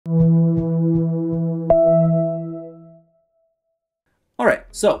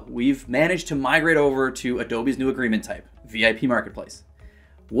So we've managed to migrate over to Adobe's new agreement type, VIP Marketplace.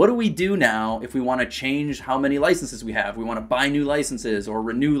 What do we do now if we want to change how many licenses we have? We want to buy new licenses or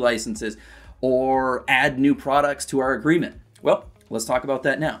renew licenses or add new products to our agreement. Well, let's talk about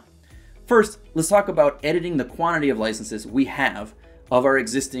that now. First, let's talk about editing the quantity of licenses we have of our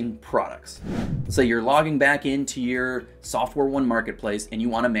existing products. Let's say you're logging back into your Software One Marketplace and you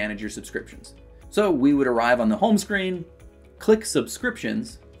want to manage your subscriptions. So we would arrive on the home screen, click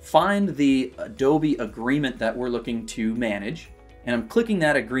Subscriptions, find the Adobe agreement that we're looking to manage, and I'm clicking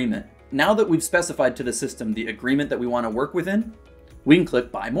that agreement. Now that we've specified to the system the agreement that we want to work within, we can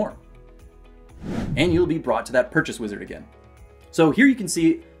click Buy More. And you'll be brought to that purchase wizard again. So here you can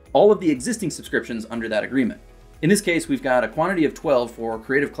see all of the existing subscriptions under that agreement. In this case, we've got a quantity of 12 for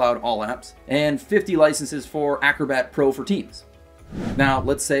Creative Cloud All Apps and 50 licenses for Acrobat Pro for Teams. Now,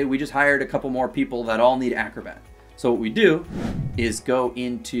 let's say we just hired a couple more people that all need Acrobat. So what we do is go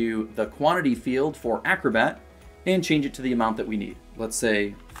into the quantity field for Acrobat and change it to the amount that we need. Let's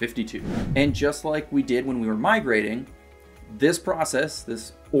say 52. And just like we did when we were migrating, this process,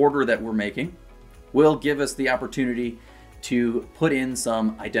 this order that we're making, will give us the opportunity to put in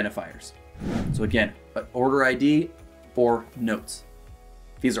some identifiers. So again, order ID or notes.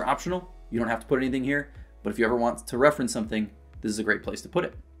 These are optional. You don't have to put anything here, but if you ever want to reference something, this is a great place to put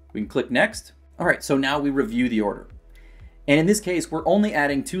it. We can click Next. All right, so now we review the order. And in this case, we're only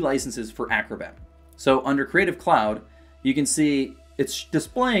adding 2 licenses for Acrobat. So under Creative Cloud, you can see it's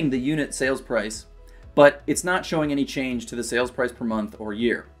displaying the unit sales price, but it's not showing any change to the sales price per month or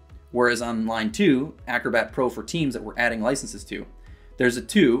year. Whereas on line 2, Acrobat Pro for Teams that we're adding licenses to, there's a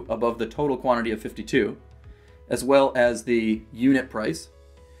 2 above the total quantity of 52, as well as the unit price.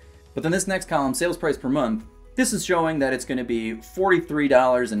 But then this next column, sales price per month, this is showing that it's going to be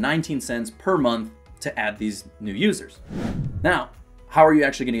 $43.19 per month to add these new users. Now, how are you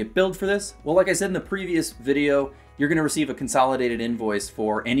actually going to get billed for this? Well, like I said in the previous video, you're going to receive a consolidated invoice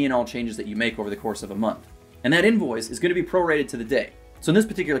for any and all changes that you make over the course of a month. And that invoice is going to be prorated to the day. So in this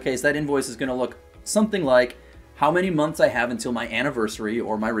particular case, that invoice is going to look something like how many months I have until my anniversary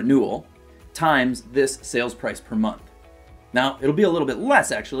or my renewal times this sales price per month. Now, it'll be a little bit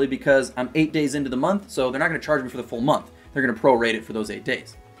less actually because I'm 8 days into the month, so they're not going to charge me for the full month. They're going to prorate it for those 8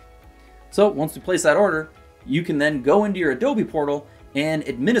 days. So once we place that order, you can then go into your Adobe portal and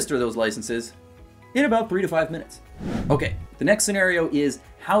administer those licenses in about 3 to 5 minutes. Okay, the next scenario is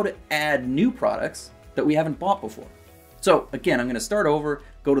how to add new products that we haven't bought before. So again, I'm going to start over,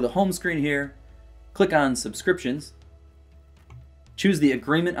 go to the home screen here, click on Subscriptions, choose the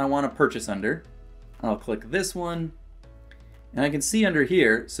agreement I want to purchase under. I'll click this one, and I can see under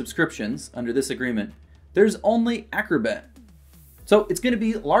here, Subscriptions, under this agreement, there's only Acrobat. So it's going to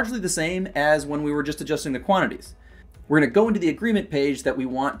be largely the same as when we were just adjusting the quantities. We're going to go into the agreement page that we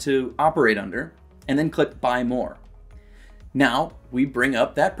want to operate under, and then click Buy More. Now we bring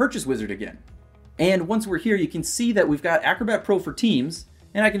up that purchase wizard again. And once we're here, you can see that we've got Acrobat Pro for Teams,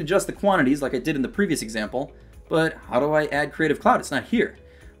 and I can adjust the quantities like I did in the previous example, but how do I add Creative Cloud? It's not here.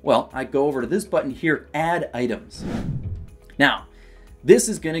 Well, I go over to this button here, Add Items. Now, this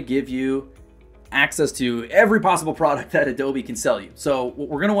is going to give you access to every possible product that Adobe can sell you. So what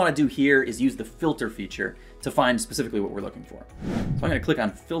we're going to want to do here is use the filter feature to find specifically what we're looking for. So I'm going to click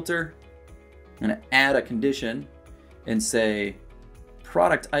on Filter. I'm going to add a condition and say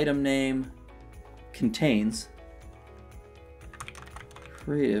product item name contains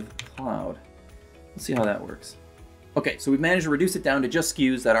Creative Cloud. Let's see how that works. Okay, so we've managed to reduce it down to just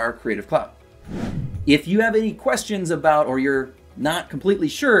SKUs that are Creative Cloud. If you have any questions about, or you're not completely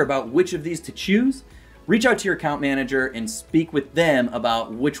sure about which of these to choose, reach out to your account manager and speak with them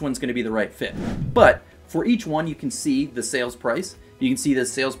about which one's going to be the right fit. But for each one, you can see the sales price. You can see the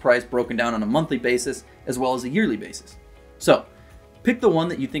sales price broken down on a monthly basis as well as a yearly basis. So pick the one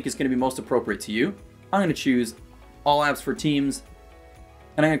that you think is going to be most appropriate to you. I'm going to choose All Apps for Teams,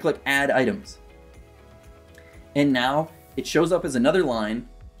 and I'm going to click Add Items. And now it shows up as another line,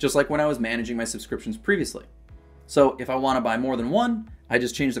 just like when I was managing my subscriptions previously. So if I want to buy more than one, I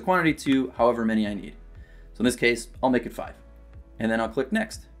just change the quantity to however many I need. So in this case, I'll make it 5. And then I'll click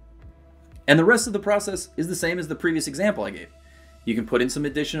Next. And the rest of the process is the same as the previous example I gave. You can put in some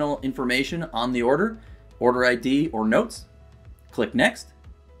additional information on the order ID or notes, click Next,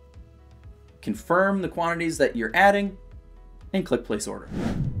 confirm the quantities that you're adding, and click Place Order.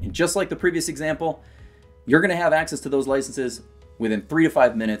 And just like the previous example, you're going to have access to those licenses within 3 to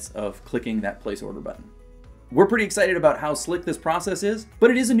 5 minutes of clicking that Place Order button. We're pretty excited about how slick this process is,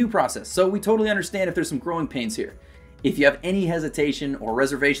 but it is a new process, so we totally understand if there's some growing pains here. If you have any hesitation or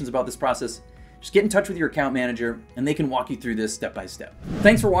reservations about this process, just get in touch with your account manager and they can walk you through this step by step.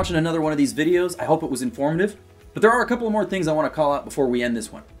 Thanks for watching another one of these videos. I hope it was informative, but there are a couple of more things I want to call out before we end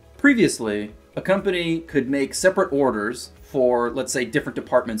this one. Previously, a company could make separate orders for, let's say, different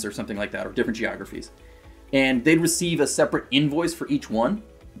departments or something like that, or different geographies, and they'd receive a separate invoice for each one.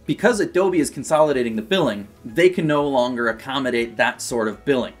 Because Adobe is consolidating the billing, they can no longer accommodate that sort of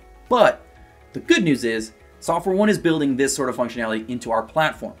billing. But the good news is, Software One is building this sort of functionality into our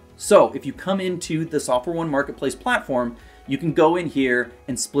platform. So if you come into the Software One Marketplace platform, you can go in here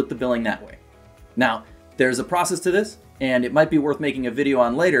and split the billing that way. Now, there's a process to this, and it might be worth making a video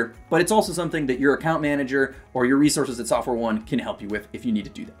on later, but it's also something that your account manager or your resources at Software One can help you with if you need to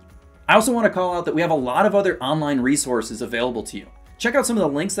do that. I also want to call out that we have a lot of other online resources available to you. Check out some of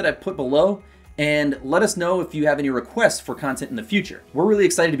the links that I've put below and let us know if you have any requests for content in the future. We're really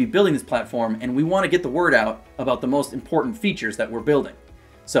excited to be building this platform and we want to get the word out about the most important features that we're building.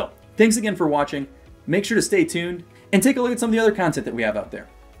 So thanks again for watching. Make sure to stay tuned and take a look at some of the other content that we have out there.